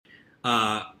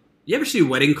Uh, you ever see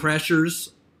Wedding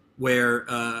Crashers where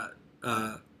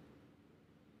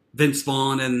Vince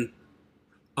Vaughn and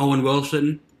Owen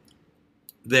Wilson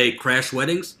they crash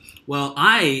weddings? Well,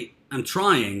 I am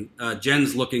trying.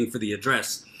 Jen's looking for the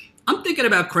address. I'm thinking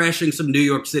about crashing some New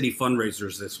York City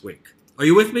fundraisers this week. Are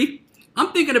you with me?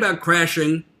 I'm thinking about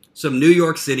crashing some New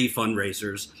York City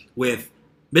fundraisers with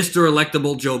Mr.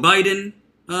 Electable Joe Biden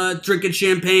drinking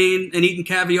champagne and eating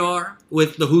caviar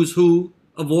with the who's who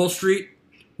of Wall Street,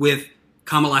 with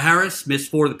Kamala Harris, Miss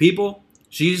for the People.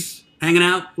 She's hanging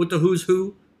out with the who's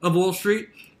who of Wall Street.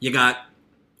 You got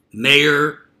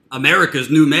America's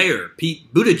new mayor,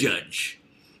 Pete Buttigieg.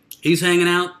 He's hanging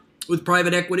out with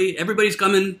private equity. Everybody's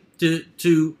coming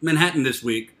to Manhattan this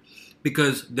week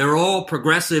because they're all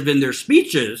progressive in their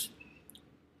speeches,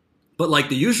 but like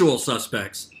the usual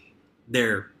suspects,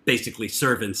 they're basically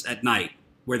servants at night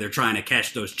where they're trying to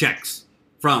cash those checks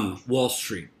from Wall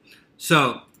Street.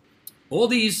 So all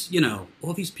these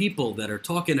people that are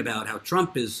talking about how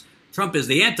Trump is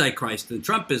the Antichrist and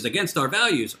Trump is against our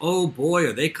values, oh boy,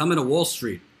 are they coming to Wall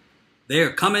Street. They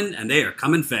are coming, and they are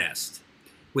coming fast.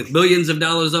 With millions of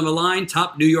dollars on the line,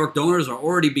 top New York donors are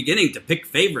already beginning to pick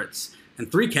favorites,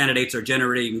 and 3 candidates are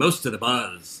generating most of the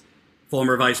buzz.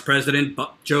 Former Vice President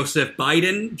Joseph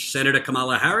Biden, Senator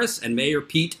Kamala Harris, and Mayor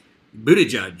Pete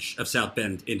Buttigieg of South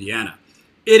Bend, Indiana.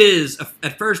 It is,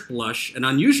 at first blush, an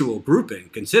unusual grouping,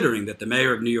 considering that the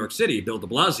mayor of New York City, Bill de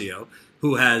Blasio,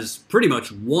 who has pretty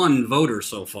much one voter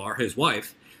so far, his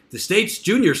wife, the state's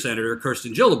junior senator,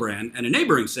 Kirsten Gillibrand, and a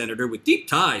neighboring senator with deep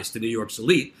ties to New York's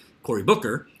elite, Cory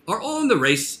Booker, are all in the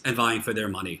race and vying for their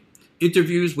money.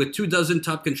 Interviews with 24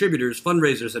 top contributors,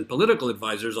 fundraisers, and political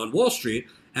advisors on Wall Street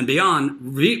and beyond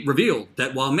revealed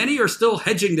that while many are still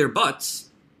hedging their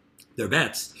bets,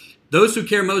 those who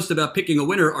care most about picking a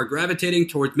winner are gravitating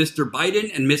towards Mr.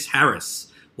 Biden and Miss Harris,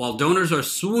 while donors are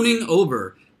swooning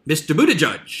over Mr.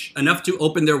 Buttigieg, enough to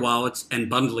open their wallets and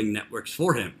bundling networks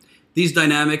for him. These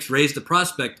dynamics raise the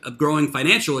prospect of growing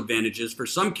financial advantages for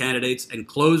some candidates and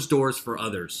closed doors for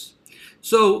others.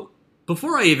 So,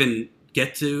 before I even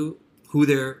get to who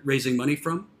they're raising money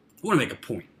from, I want to make a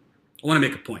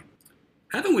point.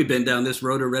 Haven't we been down this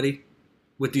road already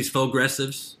with these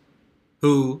progressives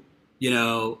who,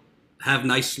 have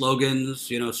nice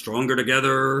slogans, stronger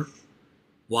together,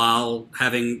 while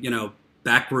having,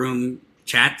 backroom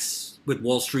chats with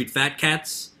Wall Street fat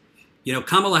cats?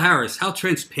 Kamala Harris, how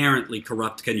transparently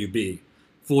corrupt can you be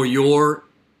for your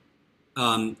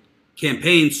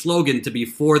campaign slogan to be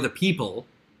for the people,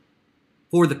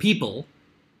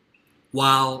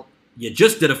 while you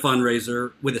just did a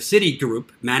fundraiser with a Citigroup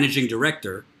managing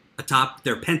director atop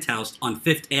their penthouse on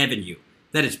Fifth Avenue.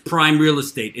 That is prime real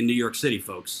estate in New York City,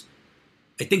 folks.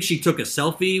 I think she took a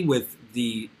selfie with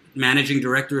the managing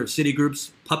director of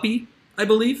Citigroup's puppy, I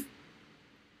believe.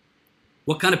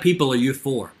 What kind of people are you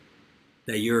for?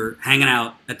 That you're hanging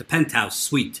out at the penthouse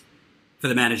suite for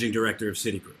the managing director of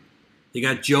Citigroup. You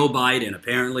got Joe Biden.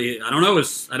 Apparently, I don't know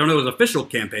his official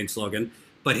campaign slogan,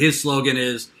 but his slogan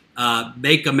is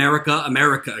 "Make America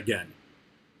America Again,"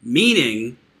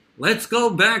 meaning let's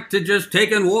go back to just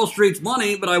taking Wall Street's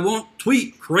money, but I won't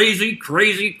tweet crazy,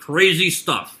 crazy, crazy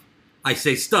stuff. I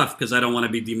say stuff because I don't want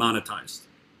to be demonetized.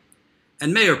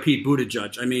 And Mayor Pete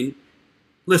Buttigieg.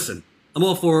 Listen, I'm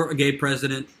all for a gay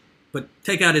president. But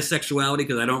take out his sexuality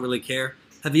because I don't really care.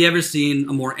 Have you ever seen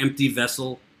a more empty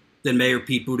vessel than Mayor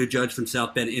Pete Buttigieg from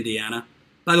South Bend, Indiana?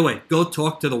 By the way, go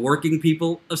talk to the working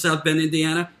people of South Bend,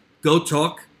 Indiana. Go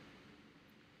talk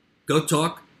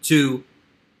to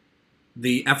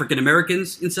the African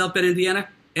Americans in South Bend, Indiana.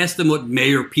 Ask them what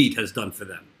Mayor Pete has done for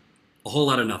them. A whole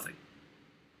lot of nothing.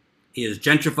 He has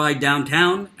gentrified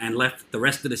downtown and left the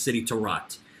rest of the city to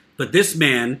rot. But this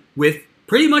man, with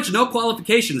pretty much no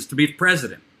qualifications to be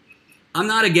president, I'm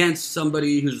not against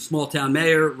somebody who's a small town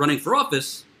mayor running for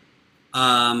office,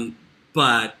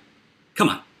 but come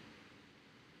on.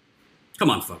 Come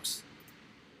on, folks.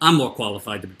 I'm more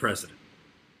qualified to be president.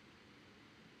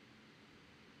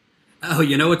 Oh,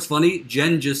 you know what's funny?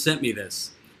 Jen just sent me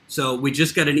this. So we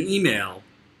just got an email.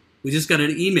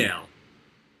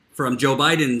 From Joe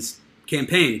Biden's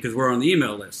campaign, because we're on the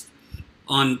email list.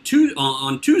 On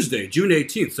Tuesday, June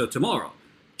 18th, so tomorrow,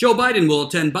 Joe Biden will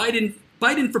attend Biden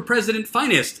for President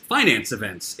finance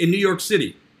events in New York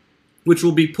City, which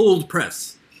will be pooled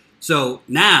press. So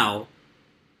now,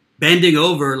 bending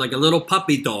over like a little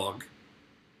puppy dog,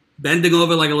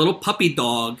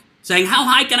 saying, "How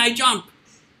high can I jump?"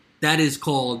 That is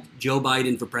called Joe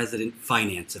Biden for President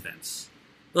finance events.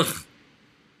 Ugh.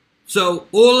 So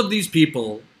all of these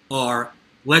people are,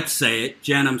 let's say it,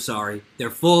 Jen, I'm sorry, they're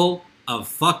full of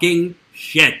fucking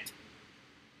shit.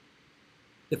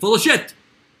 They're full of shit.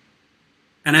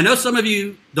 And I know some of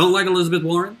you don't like Elizabeth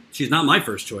Warren. She's not my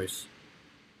first choice.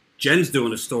 Jen's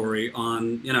doing a story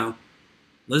on,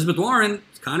 Elizabeth Warren.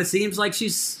 Kind of seems like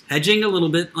she's hedging a little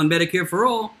bit on Medicare for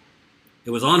All.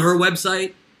 It was on her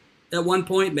website at one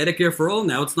point, Medicare for All.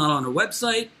 Now it's not on her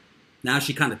website. Now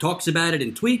she kind of talks about it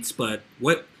in tweets, but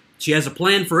she has a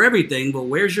plan for everything. Well,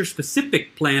 where's your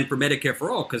specific plan for Medicare for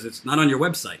All? Because it's not on your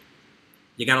website.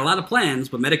 You got a lot of plans,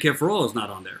 but Medicare for All is not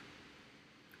on there.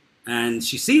 And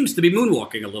she seems to be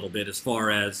moonwalking a little bit as far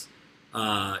as,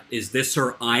 is this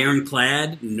her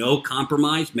ironclad, no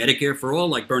compromise, Medicare for All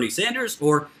like Bernie Sanders?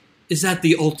 Or is that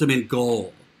the ultimate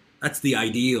goal? That's the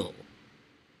ideal.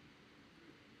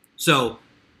 So,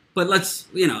 but let's,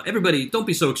 everybody, don't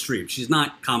be so extreme. She's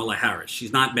not Kamala Harris.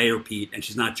 She's not Mayor Pete, and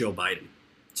she's not Joe Biden.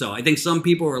 So I think some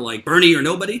people are like, Bernie or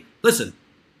nobody. Listen,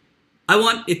 I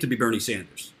want it to be Bernie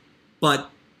Sanders. But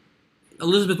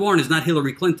Elizabeth Warren is not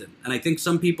Hillary Clinton. And I think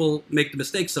some people make the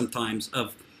mistake sometimes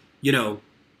of,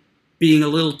 being a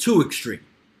little too extreme.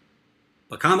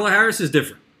 But Kamala Harris is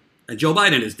different. And Joe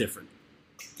Biden is different.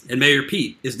 And Mayor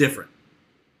Pete is different.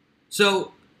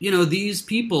 So, these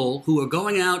people who are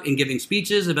going out and giving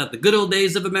speeches about the good old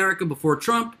days of America before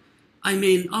Trump, I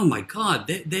mean, oh my God,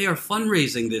 they are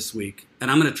fundraising this week. And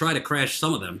I'm going to try to crash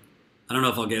some of them. I don't know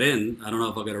if I'll get in. I don't know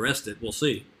if I'll get arrested. We'll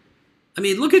see. I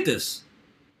mean, look at this.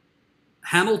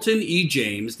 Hamilton E.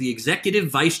 James, the executive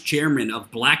vice chairman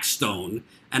of Blackstone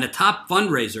and a top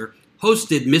fundraiser,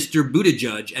 hosted Mr.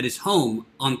 Buttigieg at his home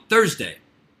on Thursday.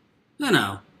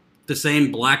 The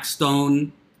same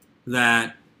Blackstone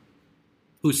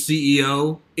whose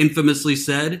CEO infamously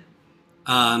said,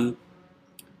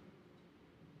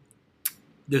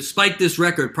 despite this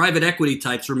record, private equity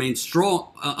types remain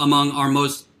strong among our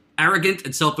most arrogant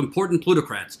and self-important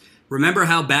plutocrats. Remember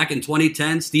how back in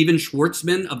 2010, Steven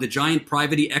Schwartzman of the giant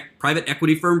private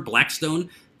equity firm Blackstone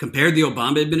compared the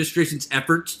Obama administration's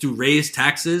efforts to raise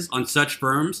taxes on such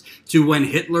firms to when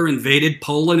Hitler invaded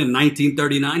Poland in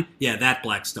 1939? Yeah, that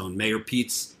Blackstone. Mayor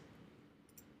Pete's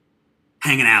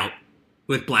hanging out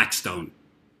with Blackstone.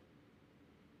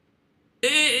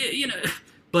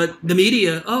 But the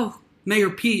media, Mayor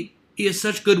Pete, he has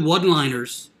such good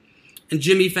one-liners. And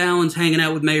Jimmy Fallon's hanging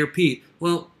out with Mayor Pete.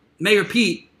 Well, Mayor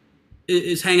Pete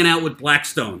is hanging out with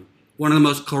Blackstone, one of the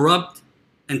most corrupt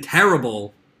and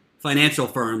terrible financial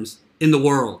firms in the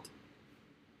world.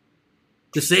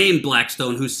 The same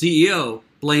Blackstone whose CEO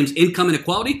blames income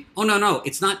inequality. Oh, no,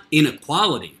 it's not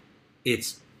inequality.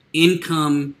 It's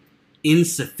income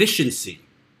insufficiency,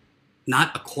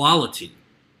 not equality,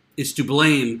 is to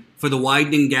blame for the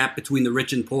widening gap between the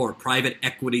rich and poor, private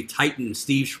equity titan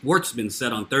Steve Schwartzman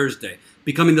said on Thursday,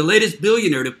 becoming the latest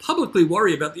billionaire to publicly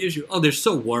worry about the issue. Oh, they're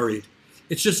so worried.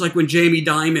 It's just like when Jamie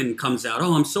Dimon comes out.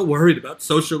 Oh, I'm so worried about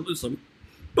socialism.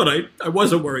 But I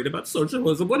wasn't worried about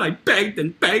socialism when I begged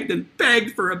and begged and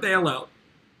begged for a bailout.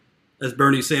 As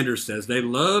Bernie Sanders says, they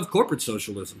love corporate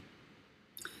socialism.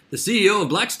 The CEO of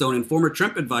Blackstone and former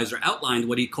Trump advisor outlined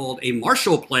what he called a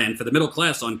Marshall Plan for the middle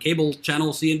class on cable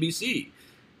channel CNBC.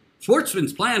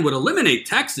 Schwartzman's plan would eliminate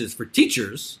taxes for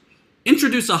teachers,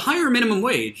 introduce a higher minimum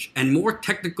wage, and more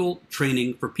technical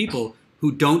training for people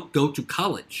who don't go to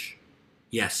college.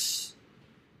 Yes,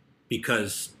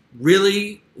 because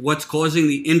really what's causing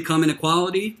the income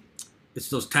inequality? It's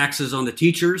those taxes on the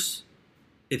teachers.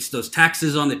 It's those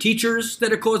taxes on the teachers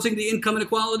that are causing the income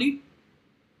inequality.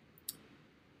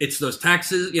 It's those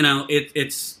taxes,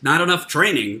 it's not enough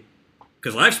training.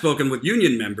 Because I've spoken with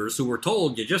union members who were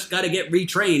told you just got to get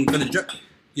retrained for the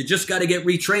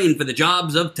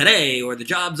jobs of today or the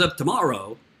jobs of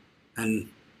tomorrow, and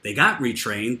they got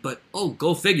retrained. But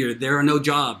go figure, there are no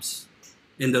jobs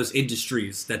in those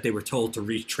industries that they were told to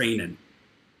retrain in.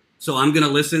 So I'm going to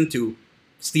listen to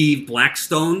Steve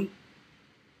Schwartzman,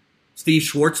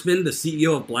 the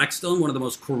CEO of Blackstone, one of the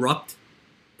most corrupt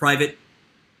private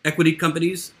equity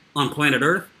companies on planet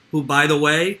Earth, who, by the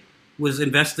way, was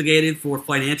investigated for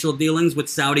financial dealings with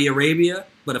Saudi Arabia,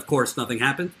 but of course nothing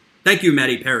happened. Thank you,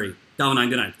 Maddie Perry,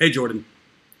 $1.99. Hey, Jordan,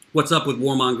 what's up with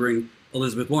warmongering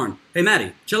Elizabeth Warren? Hey,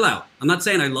 Maddie, chill out. I'm not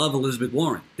saying I love Elizabeth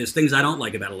Warren. There's things I don't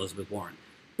like about Elizabeth Warren.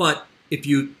 But if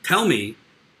you tell me,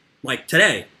 like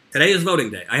today is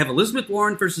voting day. I have Elizabeth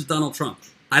Warren versus Donald Trump.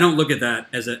 I don't look at that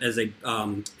as a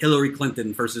Hillary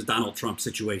Clinton versus Donald Trump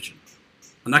situation.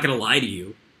 I'm not going to lie to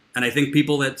you. And I think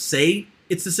people that say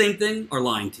it's the same thing are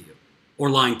lying to you or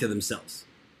lying to themselves.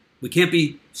 We can't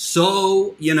be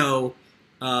so,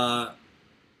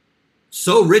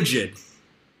 so rigid.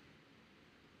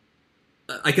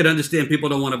 I could understand people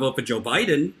don't want to vote for Joe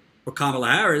Biden or Kamala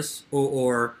Harris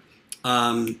or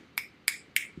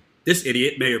this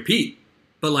idiot, Mayor Pete.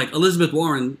 But like Elizabeth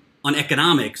Warren, on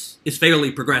economics is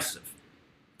fairly progressive.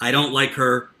 I don't like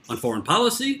her on foreign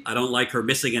policy. I don't like her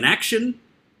missing in action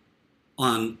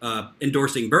on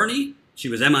endorsing Bernie. She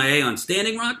was MIA on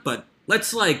Standing Rock, but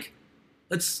let's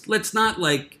not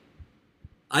like.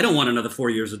 I don't want another 4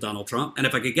 years of Donald Trump. And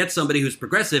if I could get somebody who's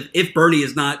progressive, if Bernie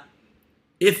is not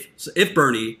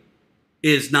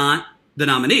the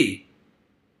nominee,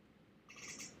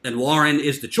 and Warren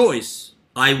is the choice,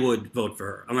 I would vote for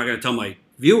her. I'm not going to tell my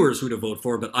viewers who to vote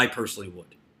for, but I personally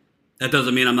would. That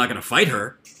doesn't mean I'm not going to fight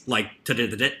her like to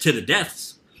the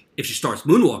deaths if she starts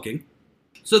moonwalking.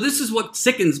 So this is what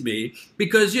sickens me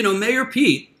because, Mayor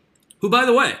Pete, who, by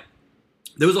the way,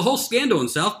 there was a whole scandal in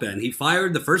South Bend. He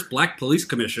fired the first black police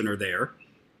commissioner there.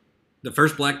 The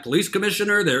first black police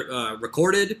commissioner, there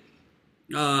recorded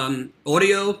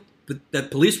audio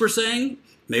that police were saying.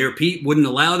 Mayor Pete wouldn't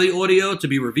allow the audio to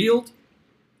be revealed.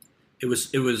 It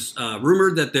was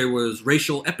rumored that there was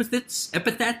racial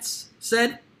epithets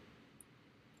said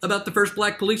about the first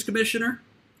black police commissioner.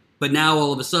 But now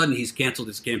all of a sudden he's canceled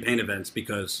his campaign events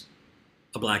because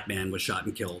a black man was shot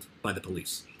and killed by the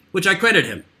police, which I credit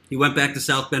him. He went back to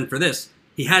South Bend for this.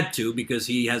 He had to because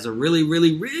he has a really,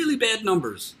 really, really bad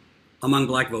numbers among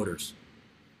black voters.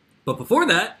 But before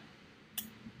that,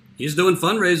 he's doing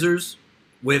fundraisers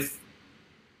with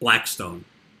Blackstone,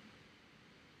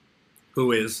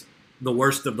 who is the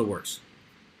worst of the worst.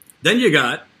 Then you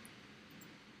got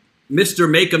Mr.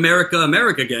 Make America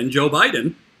America Again, Joe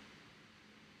Biden,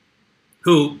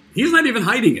 who he's not even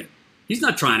hiding it. He's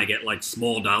not trying to get like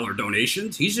small dollar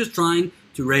donations. He's just trying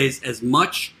to raise as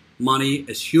much money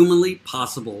as humanly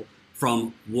possible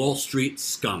from Wall Street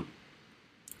scum.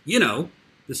 The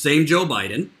same Joe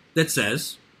Biden that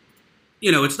says,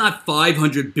 it's not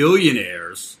 500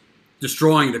 billionaires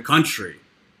destroying the country.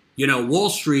 Wall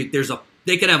Street,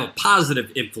 they could have a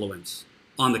positive influence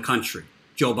on the country,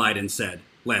 Joe Biden said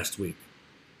last week.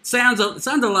 Sounds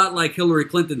a lot like Hillary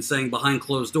Clinton saying behind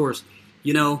closed doors,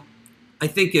 I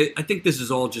think this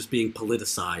is all just being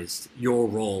politicized, your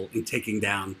role in taking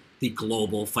down the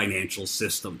global financial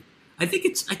system. I think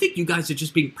you guys are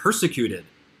just being persecuted.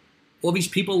 All these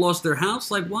people lost their house.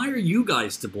 Like, why are you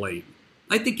guys to blame?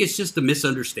 I think it's just a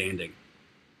misunderstanding.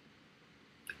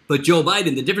 But Joe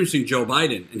Biden, the difference between Joe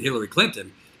Biden and Hillary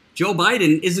Clinton, Joe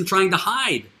Biden isn't trying to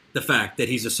hide the fact that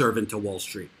he's a servant to Wall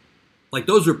Street. Like,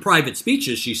 those were private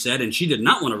speeches, she said, and she did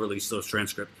not want to release those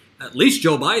transcripts. At least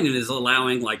Joe Biden is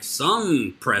allowing like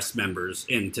some press members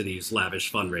into these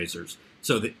lavish fundraisers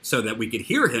so that we could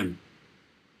hear him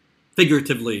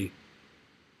figuratively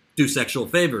do sexual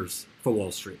favors for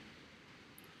Wall Street.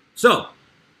 So,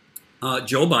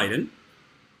 Joe Biden,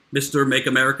 Mr. Make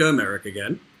America America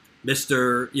Again,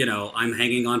 Mr. I'm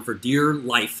hanging on for dear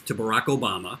life to Barack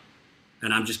Obama,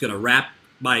 and I'm just going to wrap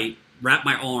my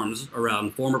arms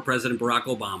around former President Barack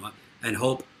Obama and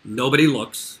hope nobody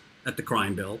looks at the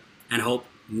crime bill and hope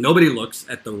nobody looks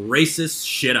at the racist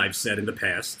shit I've said in the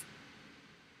past.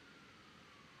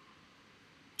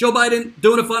 Joe Biden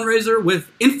doing a fundraiser with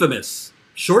infamous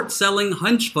short-selling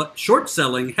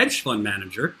hedge fund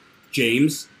manager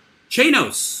James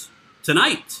Chanos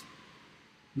tonight.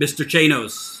 Mr.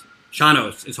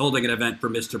 Chanos is holding an event for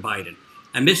Mr. Biden.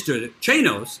 And Mr.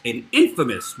 Chanos, an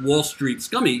infamous Wall Street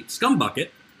scumbucket,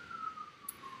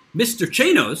 Mr.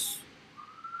 Chanos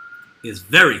is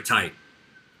very tight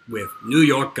with New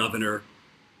York Governor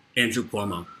Andrew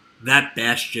Cuomo, that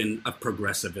bastion of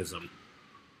progressivism.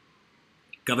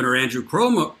 Governor Andrew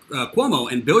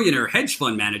Cuomo and billionaire hedge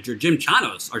fund manager Jim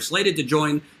Chanos are slated to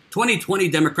join 2020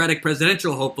 Democratic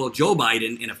presidential hopeful Joe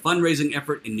Biden in a fundraising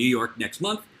effort in New York next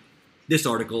month. This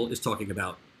article is talking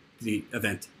about the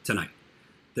event tonight.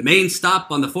 The main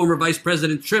stop on the former vice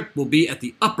president's trip will be at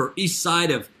the Upper East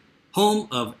Side of home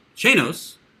of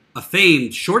Chanos, a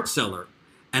famed short seller,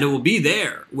 and it will be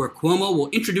there where Cuomo will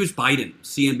introduce Biden,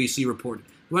 CNBC reported.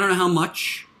 You want to know how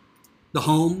much the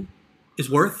home is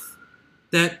worth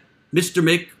that Mr.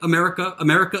 Make America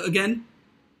America Again?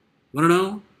 Want to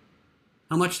know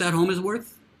how much that home is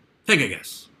worth? Take a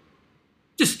guess.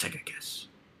 Just take a guess.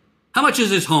 How much is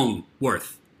this home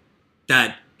worth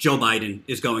that Joe Biden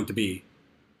is going to be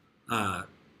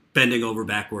bending over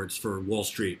backwards for Wall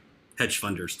Street hedge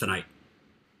funders tonight?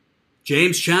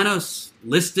 James Chanos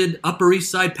listed Upper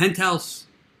East Side penthouse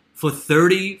for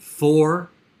 $34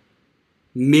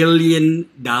 million.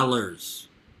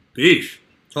 Beesh.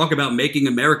 Talk about making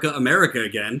America America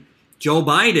again. Joe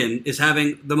Biden is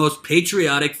having the most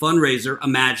patriotic fundraiser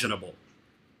imaginable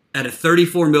at a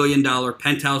 $34 million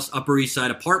penthouse Upper East Side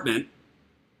apartment.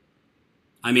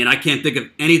 I mean, I can't think of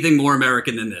anything more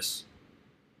American than this.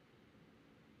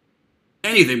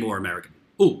 Anything more American.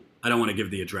 Ooh, I don't want to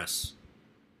give the address.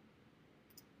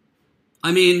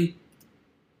 I mean,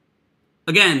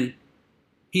 again,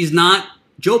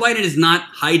 Joe Biden is not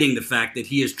hiding the fact that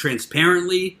he is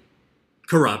transparently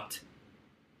corrupt.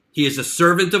 He is a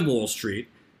servant of Wall Street.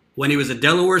 When he was a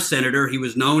Delaware senator, he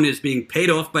was known as being paid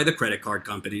off by the credit card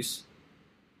companies.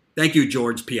 Thank you,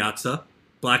 George Piazza.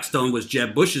 Blackstone was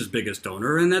Jeb Bush's biggest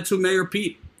donor, and that's who Mayor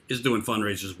Pete is doing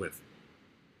fundraisers with.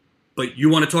 But you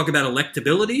want to talk about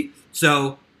electability?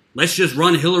 So let's just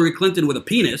run Hillary Clinton with a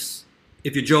penis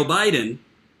if you're Joe Biden.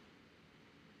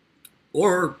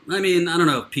 Or, I mean, I don't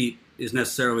know if Pete is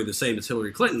necessarily the same as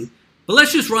Hillary Clinton, but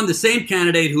let's just run the same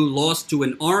candidate who lost to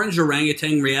an orange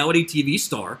orangutan reality TV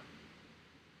star,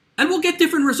 and we'll get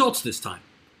different results this time.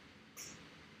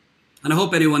 And I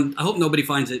hope nobody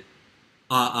finds it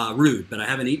rude, but I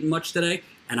haven't eaten much today,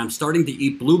 and I'm starting to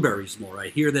eat blueberries more. I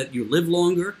hear that you live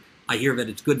longer. I hear that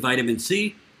it's good vitamin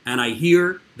C, and I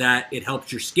hear that it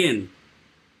helps your skin.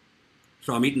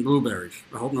 So I'm eating blueberries.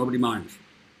 I hope nobody minds.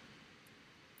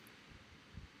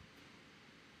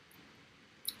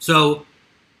 So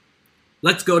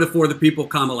let's go to For the People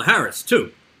Kamala Harris,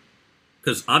 too.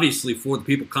 Because obviously For the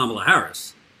People Kamala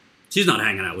Harris, she's not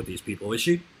hanging out with these people, is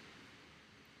she?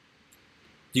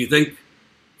 Do you think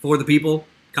For the People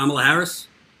Kamala Harris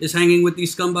is hanging with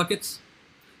these scumbuckets?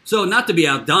 So not to be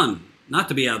outdone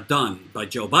by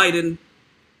Joe Biden,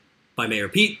 by Mayor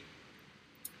Pete.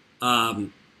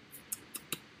 And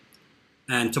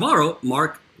tomorrow,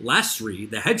 Mark Lasry,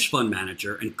 the hedge fund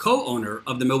manager and co-owner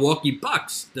of the Milwaukee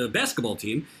Bucks, the basketball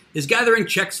team, is gathering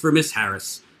checks for Miss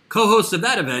Harris. Co-hosts of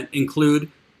that event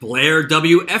include Blair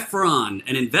W. Efron,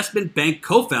 an investment bank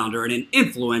co-founder and an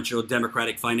influential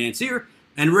Democratic financier,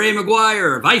 and Ray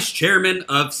McGuire, vice chairman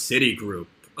of Citigroup.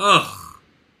 Ugh.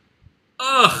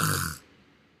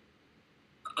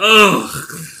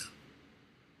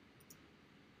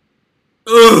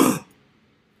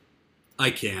 I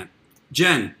can't.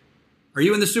 Jen, are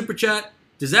you in the super chat?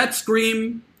 Does that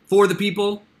scream For the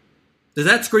People? Does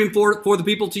that scream for the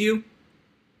people to you?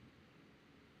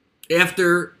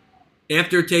 After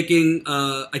taking,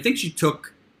 I think she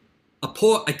took a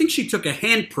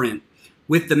handprint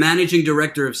with the managing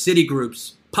director of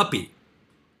Citigroup's puppy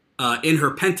in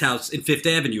her penthouse in Fifth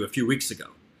Avenue a few weeks ago.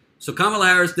 So Kamala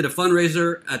Harris did a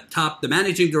fundraiser atop the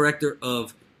managing director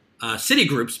of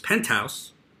Citigroup's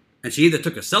penthouse, and she either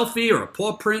took a selfie or a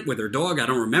paw print with her dog, I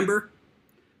don't remember.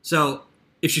 So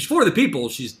if she's for the people,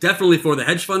 she's definitely for the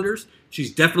hedge funders.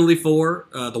 She's definitely for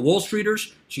the Wall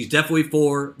Streeters. She's definitely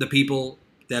for the people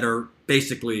that are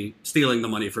basically stealing the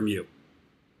money from you.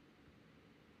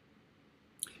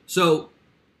 So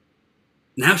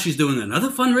now she's doing another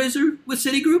fundraiser with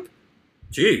Citigroup?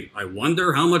 Gee, I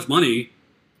wonder how much money.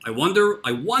 I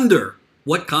wonder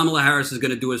what Kamala Harris is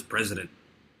going to do as president.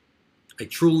 I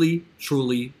truly,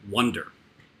 truly wonder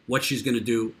what she's going to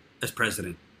do as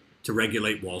president to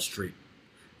regulate Wall Street.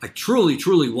 I truly,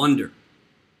 truly wonder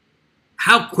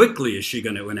how quickly is she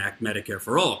going to enact Medicare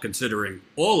for all, considering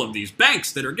all of these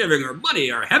banks that are giving her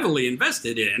money are heavily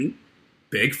invested in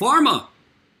Big Pharma.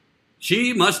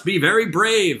 She must be very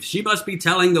brave. She must be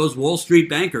telling those Wall Street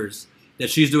bankers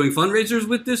that she's doing fundraisers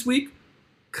with this week,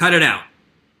 cut it out.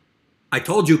 I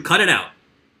told you, cut it out.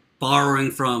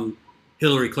 Borrowing from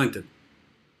Hillary Clinton.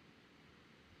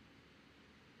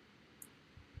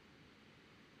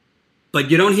 But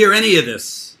you don't hear any of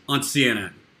this on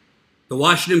CNN. The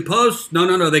Washington Post,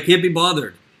 no, they can't be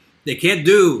bothered. They can't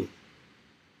do.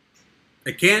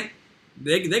 They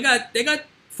got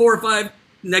 4 or 5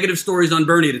 negative stories on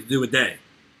Bernie to do a day.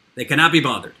 They cannot be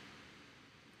bothered.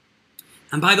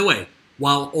 And by the way,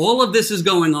 while all of this is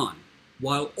going on,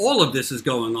 while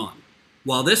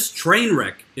this train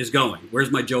wreck is going,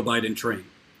 where's my Joe Biden train?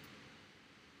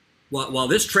 While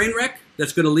this train wreck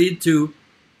that's going to lead to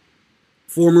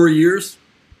 4 more years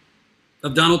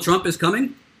of Donald Trump is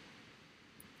coming,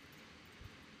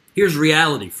 here's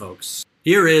reality, folks.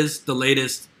 Here is the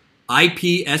latest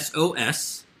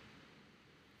IPSOS,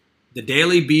 the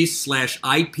Daily Beast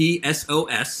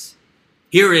 /IPSOS.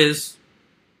 Here is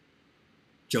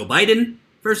Joe Biden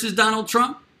versus Donald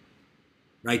Trump.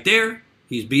 Right there.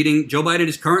 Joe Biden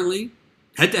is currently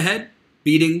head-to-head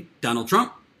beating Donald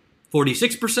Trump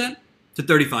 46% to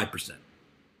 35%.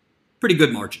 Pretty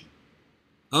good margin.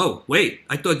 Oh, wait,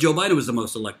 I thought Joe Biden was the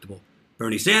most electable.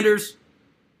 Bernie Sanders,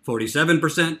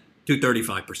 47% to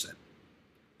 35%.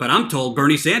 But I'm told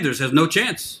Bernie Sanders has no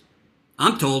chance.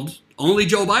 I'm told only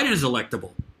Joe Biden is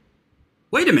electable.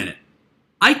 Wait a minute.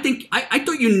 I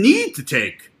thought you need to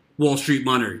take Wall Street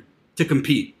money to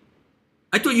compete.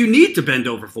 I thought you need to bend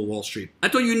over for Wall Street. I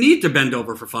thought you need to bend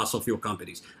over for fossil fuel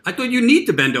companies. I thought you need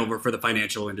to bend over for the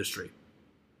financial industry.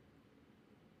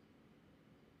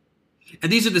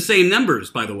 And these are the same numbers,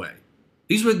 by the way.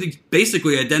 These were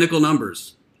basically identical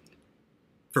numbers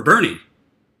for Bernie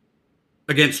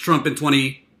against Trump in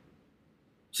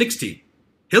 2016.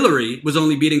 Hillary was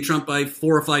only beating Trump by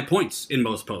 4 or 5 points in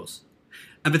most polls.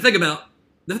 And the thing about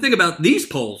these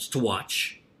polls to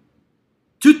watch,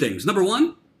 two things. Number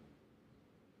one,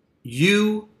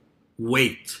 you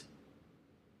wait.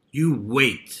 You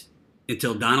wait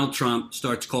until Donald Trump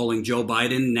starts calling Joe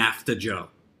Biden NAFTA Joe.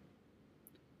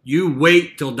 You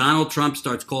wait till Donald Trump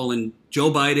starts calling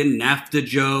Joe Biden NAFTA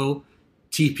Joe,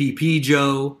 TPP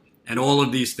Joe, and all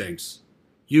of these things.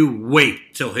 You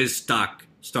wait till his stock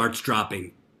starts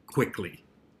dropping quickly,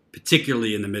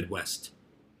 particularly in the Midwest.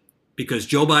 Because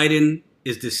Joe Biden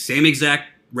is the same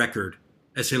exact record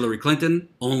as Hillary Clinton,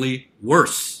 only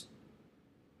worse.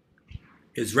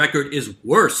 His record is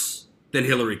worse than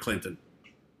Hillary Clinton.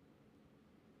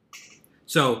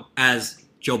 So as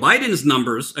Joe Biden's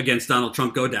numbers against Donald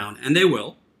Trump go down, and they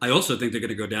will, I also think they're going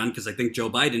to go down because I think Joe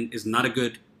Biden is not a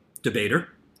good debater.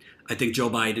 I think Joe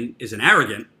Biden is an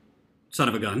arrogant son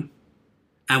of a gun.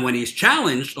 And when he's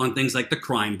challenged on things like the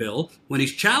crime bill, when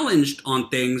he's challenged on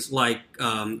things like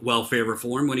welfare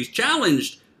reform, when he's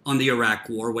challenged on the Iraq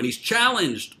war, when he's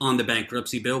challenged on the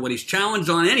bankruptcy bill, when he's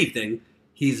challenged on anything,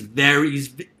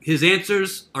 his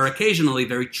answers are occasionally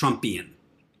very Trumpian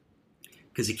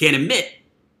because he can't admit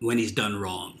when he's done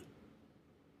wrong.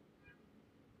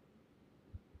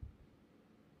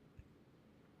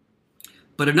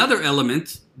 But another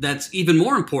element that's even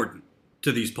more important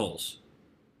to these polls,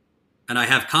 and I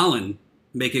have Colin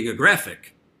making a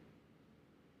graphic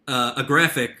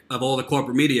of all the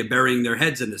corporate media burying their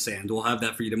heads in the sand. We'll have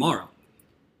that for you tomorrow.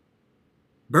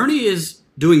 Bernie is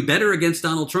doing better against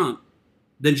Donald Trump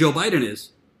than Joe Biden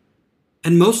is.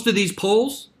 And most of these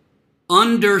polls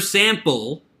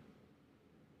undersample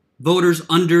voters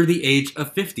under the age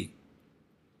of 50.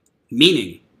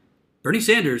 Meaning, Bernie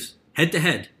Sanders,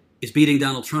 head-to-head, is beating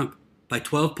Donald Trump by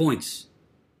 12 points.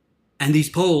 And these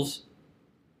polls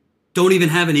don't even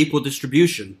have an equal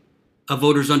distribution of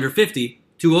voters under 50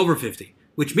 to over 50,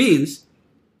 which means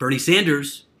Bernie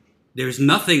Sanders,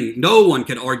 no one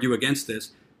can argue against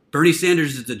this. Bernie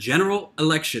Sanders is the general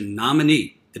election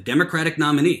nominee, the Democratic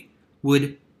nominee,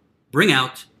 would bring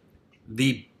out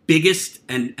the biggest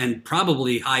and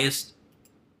probably highest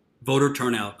voter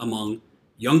turnout among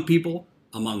young people,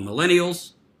 among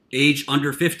millennials, age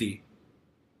under 50,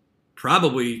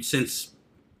 probably since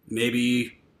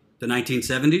maybe the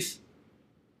 1970s.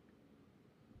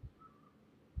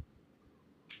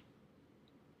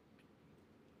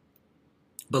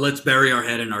 But let's bury our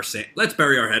head in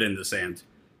the sand.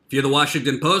 If you're the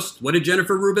Washington Post, what did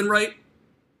Jennifer Rubin write?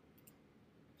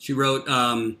 She wrote,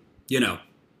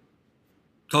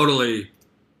 totally.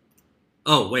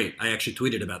 Oh, wait, I actually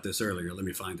tweeted about this earlier. Let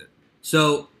me find it.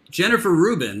 So Jennifer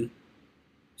Rubin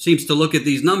seems to look at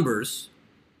these numbers.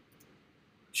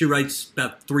 She writes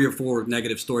about 3 or 4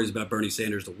 negative stories about Bernie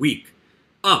Sanders a week.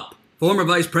 Up, former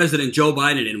Vice President Joe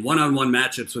Biden in one-on-one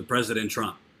matchups with President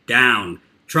Trump. Down,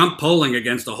 Trump polling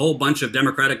against a whole bunch of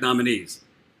Democratic nominees.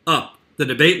 Up, the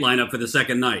debate lineup for the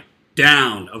second night.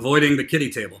 Down, avoiding the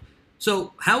kiddie table.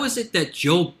 So how is it that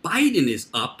Joe Biden is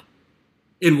up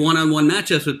in one-on-one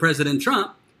matchups with President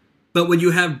Trump, but when you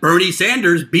have Bernie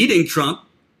Sanders beating Trump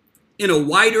in a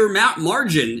wider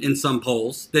margin in some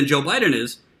polls than Joe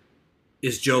Biden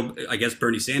I guess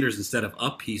Bernie Sanders, instead of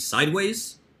up, he's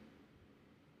sideways?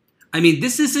 I mean,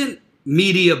 this isn't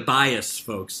media bias,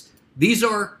 folks. These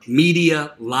are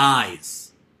media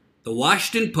lies. The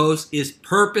Washington Post is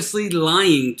purposely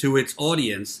lying to its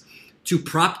audience to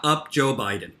prop up Joe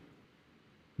Biden.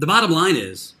 The bottom line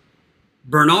is,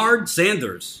 Bernard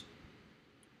Sanders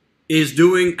is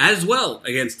doing as well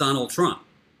against Donald Trump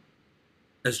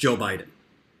as Joe Biden.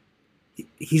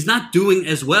 He's not doing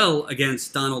as well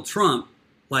against Donald Trump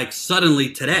like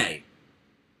suddenly today.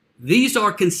 These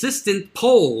are consistent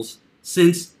polls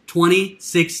since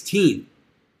 2016.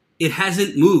 It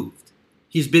hasn't moved.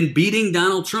 He's been beating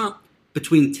Donald Trump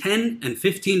between 10 and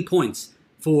 15 points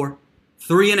for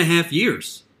 3.5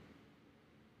 years.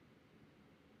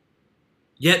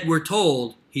 Yet we're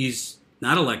told he's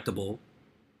not electable.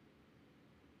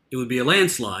 It would be a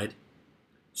landslide.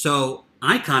 So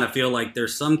I kind of feel like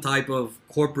there's some type of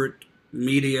corporate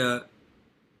media,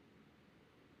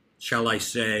 shall I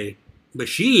say,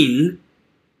 machine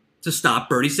to stop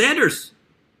Bernie Sanders.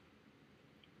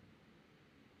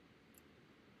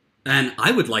 And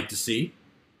I would like to see,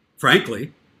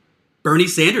 frankly, Bernie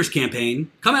Sanders' campaign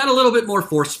come out a little bit more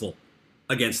forceful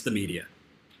against the media.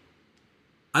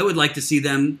 I would like to see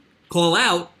them call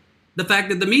out the fact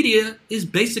that the media is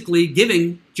basically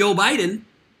giving Joe Biden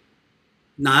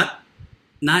not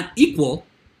equal,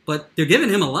 but they're giving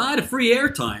him a lot of free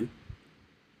airtime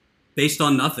based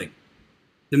on nothing.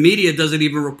 The media doesn't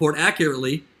even report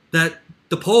accurately that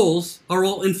the polls are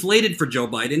all inflated for Joe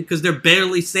Biden because they're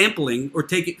barely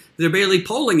they're barely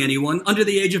polling anyone under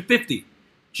the age of 50.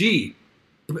 Gee,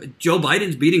 Joe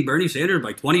Biden's beating Bernie Sanders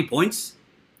by 20 points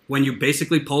when you're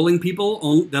basically polling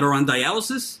people that are on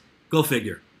dialysis? Go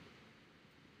figure.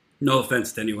 No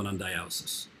offense to anyone on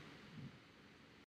dialysis.